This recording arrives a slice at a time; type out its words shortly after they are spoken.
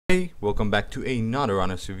Hey, welcome back to another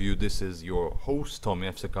honest review. This is your host Tommy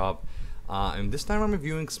Efsekov, and this time I'm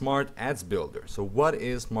reviewing Smart Ads Builder. So what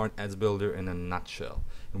is Smart Ads Builder in a nutshell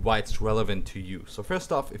and why it's relevant to you? So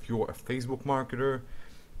first off, if you're a Facebook marketer,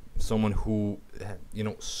 someone who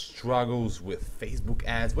struggles with Facebook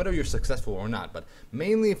ads, whether you're successful or not, but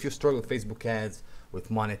mainly if you struggle with Facebook ads, with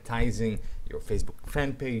monetizing your Facebook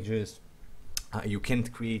fan pages, you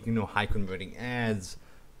can't create high converting ads,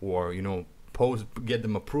 or post, get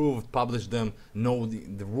them approved, publish them, know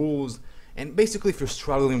the rules. And basically, if you're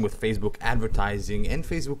struggling with Facebook advertising and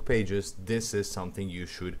Facebook pages, this is something you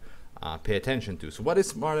should pay attention to. So what is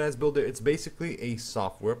Smart Ads Builder? It's basically a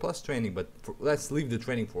software plus training, but let's leave the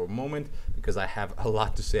training for a moment because I have a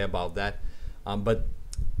lot to say about that. But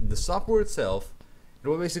the software itself, it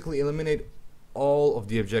will basically eliminate all of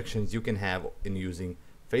the objections you can have in using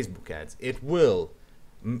Facebook ads. It will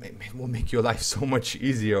make your life so much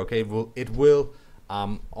easier. Okay, it will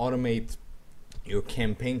automate your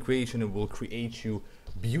campaign creation. It will create you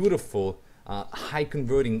beautiful high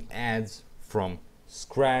converting ads from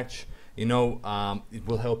scratch. It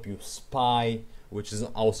will help you spy, which is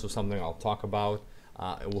also something I'll talk about.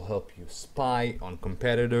 It will help you spy on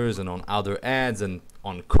competitors and on other ads and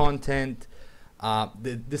on content.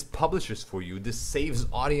 This publishes for you, this saves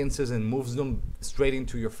audiences and moves them straight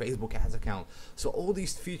into your Facebook ads account. So all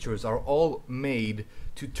these features are all made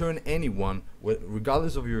to turn anyone,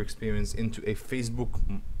 regardless of your experience, into a Facebook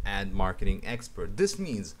ad marketing expert. This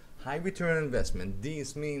means high return on investment.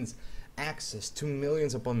 This means access to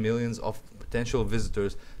millions upon millions of potential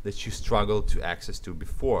visitors that you struggled to access to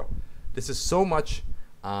before. This is so much,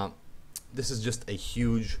 this is just a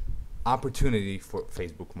huge opportunity for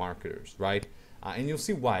Facebook marketers, right? And you'll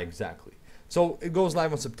see why exactly. So it goes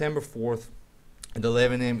live on September 4th at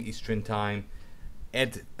 11 a.m. Eastern Time.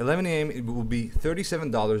 At 11 a.m. it will be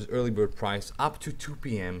 $37 early bird price up to 2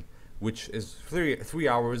 p.m., which is 3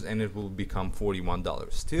 hours, and it will become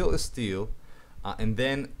 $41. Still a steal. And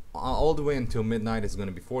then all the way until midnight it's going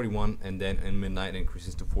to be 41, and then in midnight it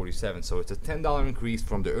increases to 47. So it's a $10 increase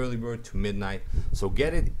from the early bird to midnight. So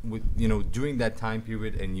get it during that time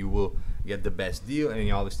period, and you will get the best deal, and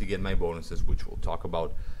you obviously get my bonuses, which we'll talk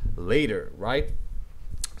about later, right?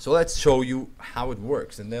 So let's show you how it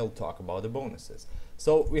works, and they'll talk about the bonuses.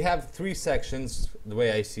 So we have 3 sections the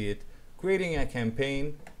way I see it: creating a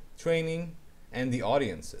campaign, training, and the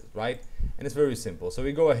audiences, right? And it's very simple. So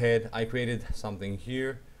we go ahead, I created something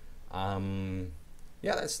here.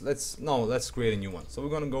 Let's create a new one. So we're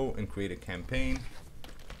gonna go and create a campaign.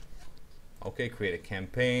 Okay, create a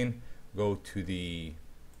campaign, go to the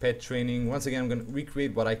pet training. Once again, I'm gonna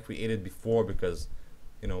recreate what I created before because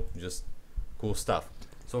just cool stuff.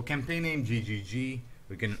 So campaign name GGG.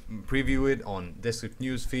 We can preview it on desktop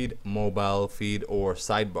news feed, mobile feed, or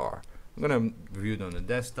sidebar. I'm gonna review it on the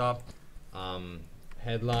desktop.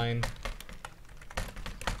 Headline: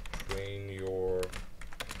 train your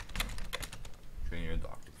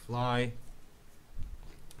dog to fly.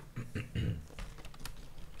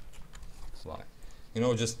 Fly.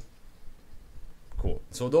 Just cool.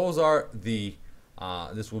 So those are the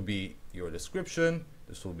this will be your description,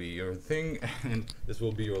 this will be your thing, and this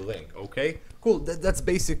will be your link. Okay, cool. That's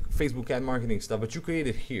basic Facebook ad marketing stuff, but you create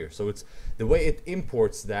it here, so it's the way it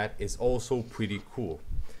imports that is also pretty cool.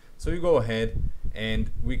 So you go ahead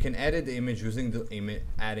and we can edit the image using the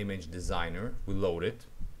ad image designer. We load it.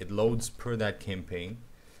 It loads per that campaign,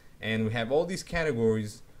 and we have all these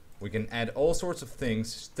categories. We can add all sorts of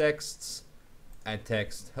things: texts, add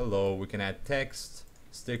text, hello. We can add text,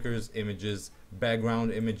 stickers, images,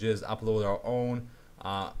 background images, upload our own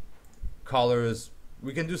colors.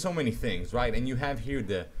 We can do so many things, right? And you have here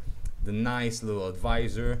the nice little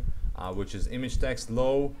advisor, which is image text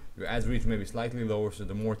low. Your ads reach may be slightly lower, so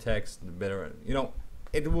the more text, the better.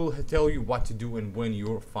 It will tell you what to do and when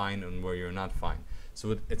you're fine and where you're not fine.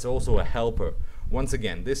 So it's also a helper. Once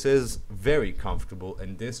again, this is very comfortable,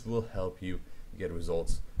 and this will help you get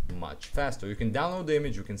results much faster. You can download the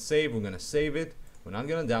image, you can save. We're gonna save it. We're not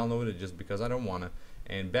gonna download it just because I don't wanna.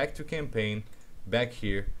 And back to campaign, back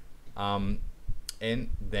here, and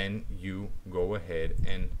then you go ahead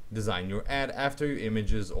and design your ad after your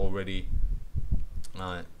image is already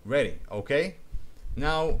ready. Okay,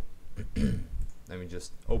 now let me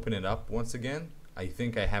just open it up once again. I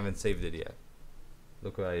think I haven't saved it yet.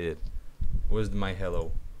 Look what I did. Where's my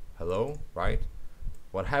hello, right?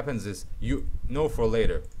 What happens is, for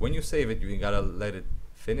later, when you save it, you gotta let it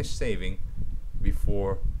finish saving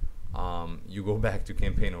before you go back to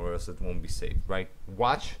campaign, or else it won't be saved, right?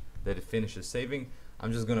 Watch that it finishes saving.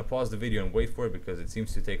 I'm just gonna pause the video and wait for it because it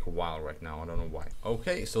seems to take a while right now. I don't know why.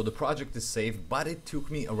 Okay, so the project is saved, but it took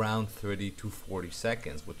me around 30 to 40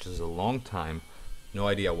 seconds, which is a long time. No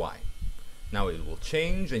idea why. Now it will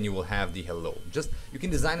change and you will have the hello. You can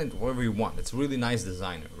design it however you want. It's a really nice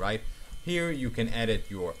designer, right? Here you can edit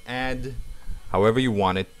your ad however you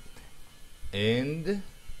want it. And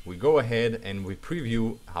we go ahead and we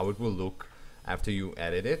preview how it will look after you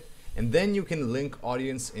edit it. And then you can link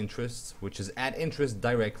audience interests, which is add interest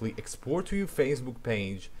directly, export to your Facebook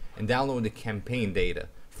page, and download the campaign data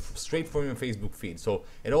straight from your Facebook feed. So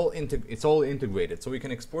it's all integrated. So we can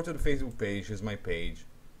export to the Facebook page. Here's my page,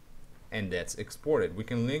 and that's exported. We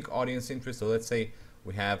can link audience interest. So let's say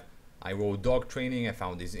I wrote dog training. I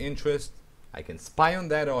found this interest. I can spy on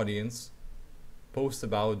that audience, post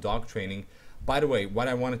about dog training. By the way, what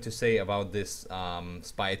I wanted to say about this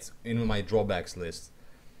spy, it's in my drawbacks list.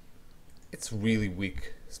 It's really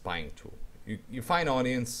weak spying tool. You find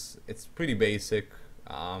audience, it's pretty basic.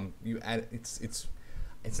 You add it's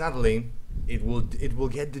not lame. It will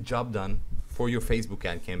get the job done for your Facebook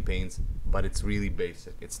ad campaigns, but it's really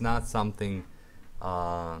basic. It's not something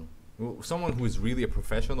someone who is really a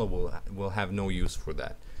professional will have no use for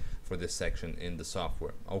that, for this section in the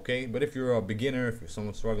software. Okay, but if you're a beginner, if you're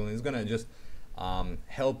someone struggling, it's gonna just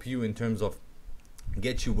help you in terms of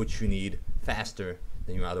get you what you need faster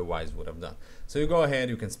than you otherwise would have done. So you go ahead,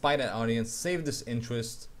 you can spy that audience, save this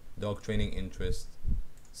interest, dog training interest,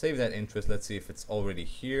 save that interest. Let's see if it's already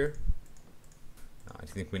here. I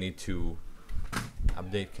think we need to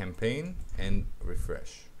update campaign and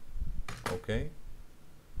refresh. Okay,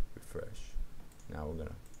 refresh. Now we're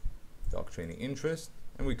gonna dog training interest,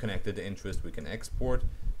 and we connected the interest. We can export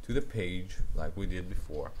to the page like we did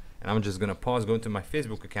before. And I'm just gonna pause, go into my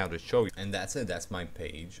Facebook account to show you. And that's it, that's my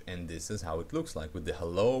page. And this is how it looks like with the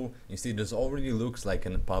hello. You see, this already looks like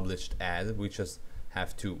a published ad. We just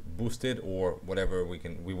have to boost it or whatever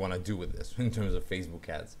we wanna do with this in terms of Facebook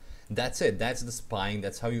ads. That's it, that's the spying,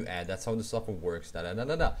 that's how you add, that's how the software works,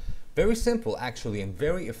 Very simple actually, and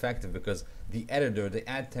very effective, because the editor,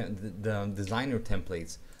 the designer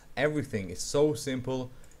templates, everything is so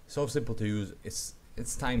simple to use.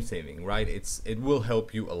 It's time saving, right? It will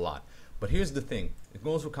help you a lot. But here's the thing, it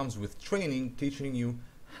also comes with training, teaching you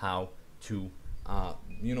how to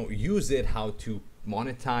use it, how to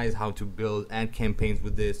monetize, how to build ad campaigns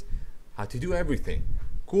with this, how to do everything.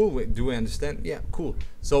 Cool. Do we understand? Yeah, cool.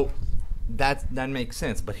 So that makes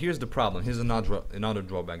sense. But here's the problem. Here's another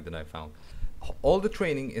drawback that I found. All the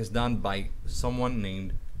training is done by someone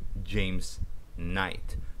named James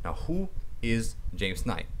Knight. Now, who is James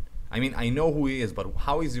Knight? I mean, I know who he is, but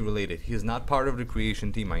how is he related? He's not part of the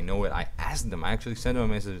creation team. I know it. I asked them. I actually sent him a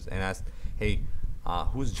message and asked, hey,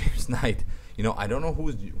 who's James Knight? I don't know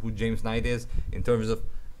who James Knight is in terms of,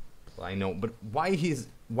 I know, but why is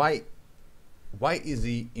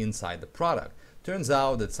he inside the product? Turns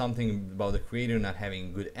out that something about the creator not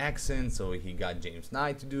having good accent, so he got James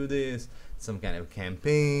Knight to do this, some kind of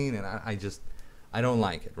campaign, and I don't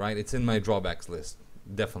like it, right? It's in my drawbacks list,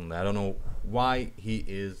 definitely. I don't know why he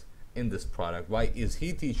is in this product. Why is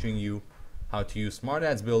he teaching you how to use Smart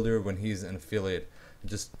Ads Builder when he's an affiliate?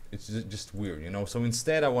 It's just weird, So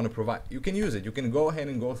instead, I want to provide. You can use it. You can go ahead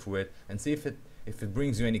and go through it and see if it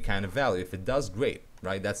brings you any kind of value. If it does, great,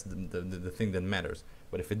 right? That's the thing that matters.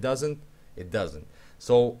 But if it doesn't, it doesn't.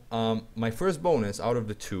 So my first bonus out of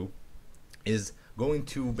the two is going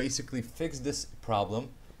to basically fix this problem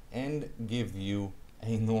and give you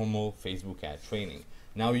a normal Facebook ad training.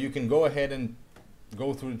 Now you can go ahead and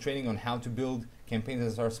go through the training on how to build campaigns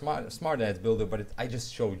as our smart ads builder, but I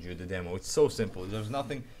just showed you the demo. It's so simple. There's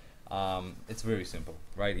nothing. It's very simple,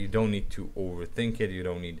 right? You don't need to overthink it. You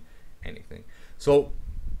don't need anything. So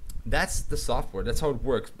that's the software. That's how it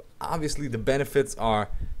works. Obviously, the benefits are,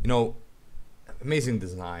 amazing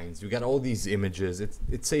designs. You got all these images.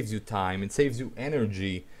 It saves you time. It saves you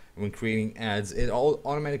energy when creating ads. It all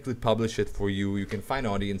automatically publish it for you. You can find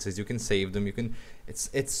audiences. You can save them.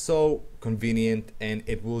 It's so convenient, and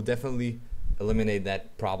it will definitely eliminate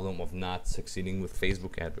that problem of not succeeding with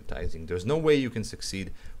Facebook advertising. There's no way you can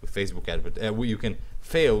succeed with Facebook you can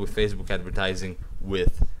fail with Facebook advertising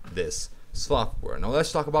with this software. Now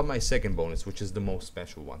let's talk about my second bonus, which is the most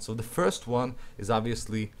special one. So the first one is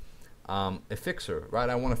obviously a fixer, right?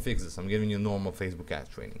 I want to fix this. I'm giving you normal Facebook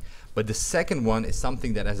ad training. But the second one is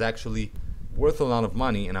something that is actually worth a lot of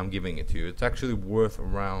money, and I'm giving it to you. It's actually worth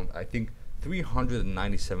around, I think,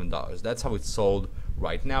 $397. That's how it's sold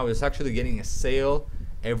right now. It's actually getting a sale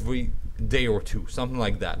every day or two, something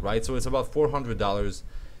like that, right? So it's about $400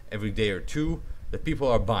 every day or two that people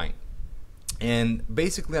are buying. And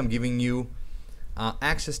basically, I'm giving you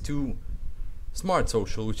access to Smart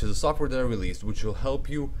Social, which is a software that I released, which will help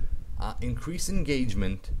you increase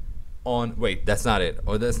engagement on. Wait, that's not it,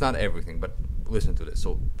 or that's not everything. But listen to this.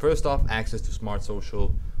 So first off, access to Smart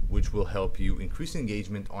Social, which will help you increase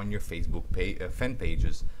engagement on your Facebook fan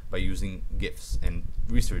pages by using GIFs and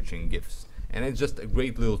researching GIFs. And it's just a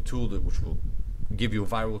great little tool which will give you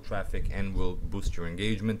viral traffic and will boost your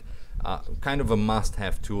engagement. Kind of a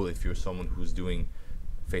must-have tool if you're someone who's doing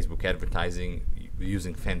Facebook advertising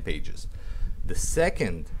using fan pages. The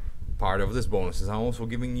second part of this bonus is I'm also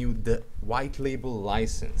giving you the white label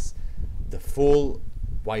license, the full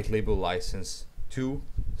white label license to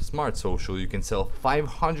Smart Social. You can sell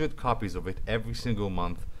 500 copies of it every single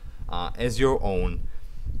month as your own,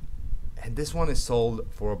 and this one is sold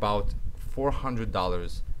for about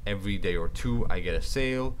 $400 every day or two. I get a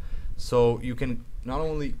sale, so you can not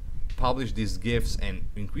only publish these gifts and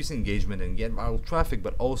increase engagement and get viral traffic,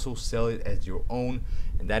 but also sell it as your own,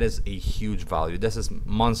 and that is a huge value. This is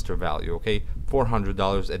monster value, okay?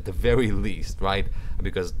 $400 at the very least, right?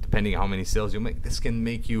 Because depending on how many sales you make, this can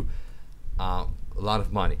make you a lot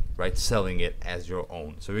of money, right? Selling it as your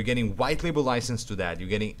own. So you're getting white label license to that, you're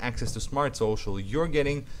getting access to Smart Social, you're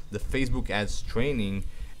getting the Facebook ads training,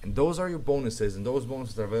 and those are your bonuses, and those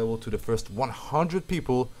bonuses are available to the first 100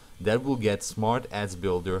 people that will get Smart Ads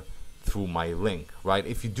Builder through my link, right?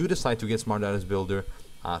 If you do decide to get Smart Ads Builder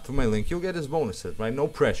through my link, you'll get his bonuses, right? No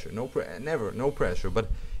pressure, no pressure. But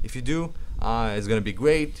if you do, it's gonna be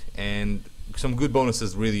great, and some good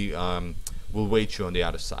bonuses really will wait you on the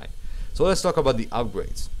other side. So let's talk about the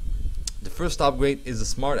upgrades. The first upgrade is the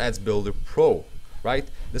Smart Ads Builder Pro, right?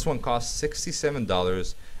 This one costs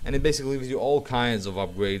 $67, and it basically gives you all kinds of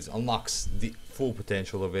upgrades, unlocks the full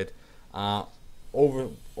potential of it. Over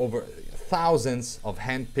thousands of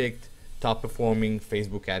hand-picked, top-performing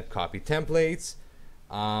Facebook ad copy templates.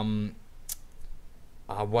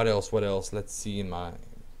 What else? Let's see in my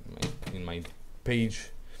page,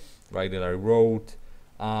 right, that I wrote.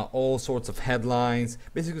 All sorts of headlines,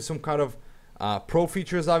 basically some kind of pro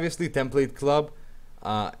features, obviously, template club,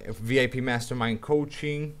 VIP mastermind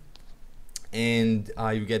coaching, and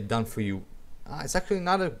you get done for you. It's actually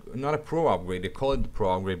not a pro upgrade. They call it the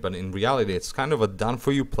pro upgrade, but in reality, it's kind of a done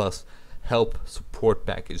for you plus help support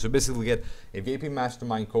package. So basically, you get a VIP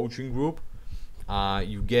mastermind coaching group.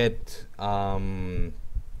 You get what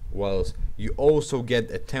else? You also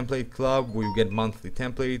get a template club where you get monthly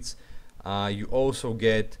templates. You also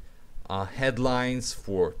get headlines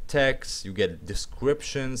for text, you get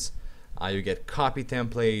descriptions, you get copy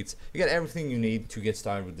templates, you get everything you need to get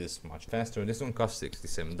started with this much faster. And this one costs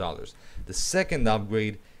 $67. The second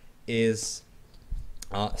upgrade is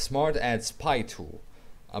Smart Ad Spy Tool.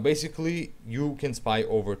 Basically, you can spy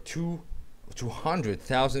over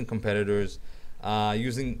 200,000 competitors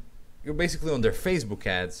using, you're basically on their Facebook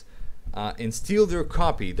ads and steal their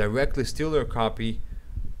copy, directly steal their copy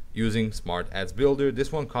using Smart Ads Builder.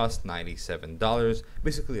 This one costs $97.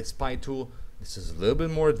 Basically a spy tool. This is a little bit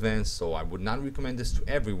more advanced, so I would not recommend this to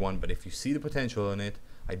everyone, but if you see the potential in it,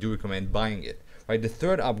 I do recommend buying it. Right, the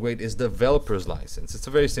third upgrade is developer's license. It's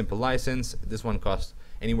a very simple license. This one costs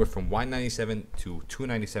anywhere from $197 to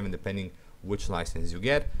 $297 depending which license you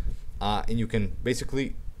get, and you can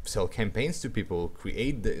basically sell campaigns to people,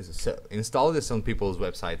 create this, install this on people's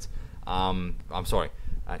websites.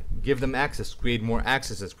 Give them access, create more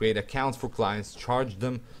accesses, create accounts for clients, charge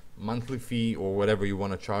them monthly fee or whatever you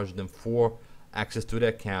want to charge them for access to the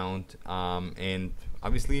account, and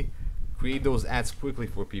obviously create those ads quickly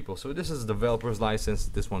for people. So this is a developer's license.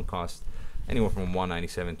 This one costs anywhere from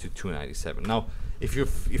 $197 to $297. Now, if you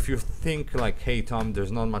think like, hey Tom,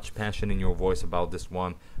 there's not much passion in your voice about this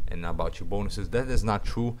one and about your bonuses, that is not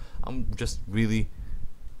true. I'm just really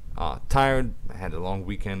tired. I had a long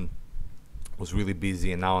weekend, was really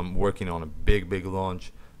busy, and now I'm working on a big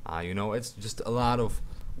launch. It's just a lot of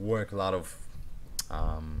work, just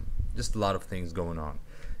a lot of things going on,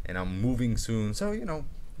 and I'm moving soon, so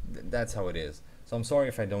that's how it is. So I'm sorry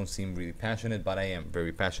if I don't seem really passionate, but I am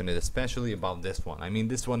very passionate, especially about this one. I mean,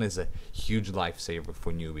 this one is a huge lifesaver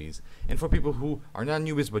for newbies and for people who are not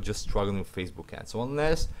newbies but just struggling with Facebook ads. So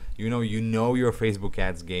unless you know your Facebook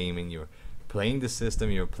ads game and you're playing the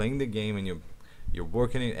system, you're playing the game, and you're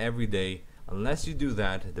working it every day, unless you do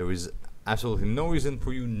that, there is absolutely no reason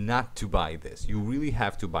for you not to buy this. You really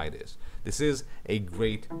have to buy this. This is a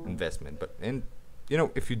great investment.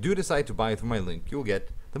 If you do decide to buy it through my link, you'll get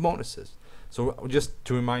the bonuses. So just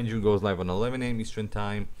to remind you, it goes live on 11 a.m. Eastern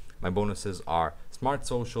Time. My bonuses are Smart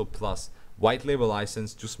Social plus white label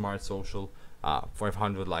license to Smart Social,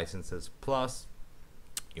 500 licenses, plus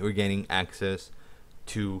you're getting access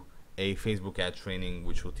to a Facebook ad training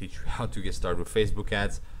which will teach you how to get started with Facebook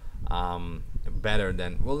ads. better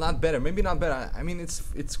than, well, not better, maybe not better. I mean,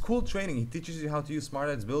 it's cool training. He teaches you how to use Smart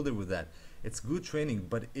Ads Builder with that. It's good training,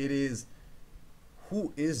 but it is,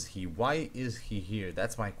 who is he? Why is he here?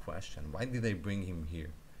 That's my question. Why did they bring him here?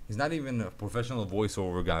 He's not even a professional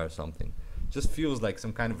voiceover guy or something. Just feels like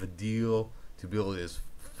some kind of a deal to build his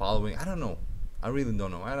following. I don't know. I really don't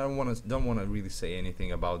know. I don't want to really say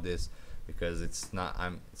anything about this because it's not.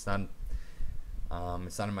 It's not.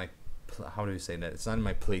 It's not in my. How do you say that? It's not in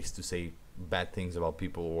my place to say bad things about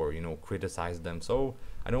people or criticize them. So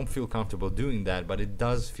I don't feel comfortable doing that. But it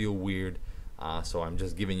does feel weird. So I'm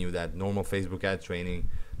just giving you that normal Facebook ad training,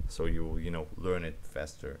 so you learn it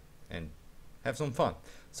faster and have some fun.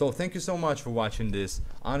 So thank you so much for watching this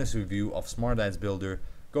honest review of Smart Ads Builder.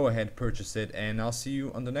 Go ahead, purchase it, and I'll see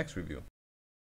you on the next review.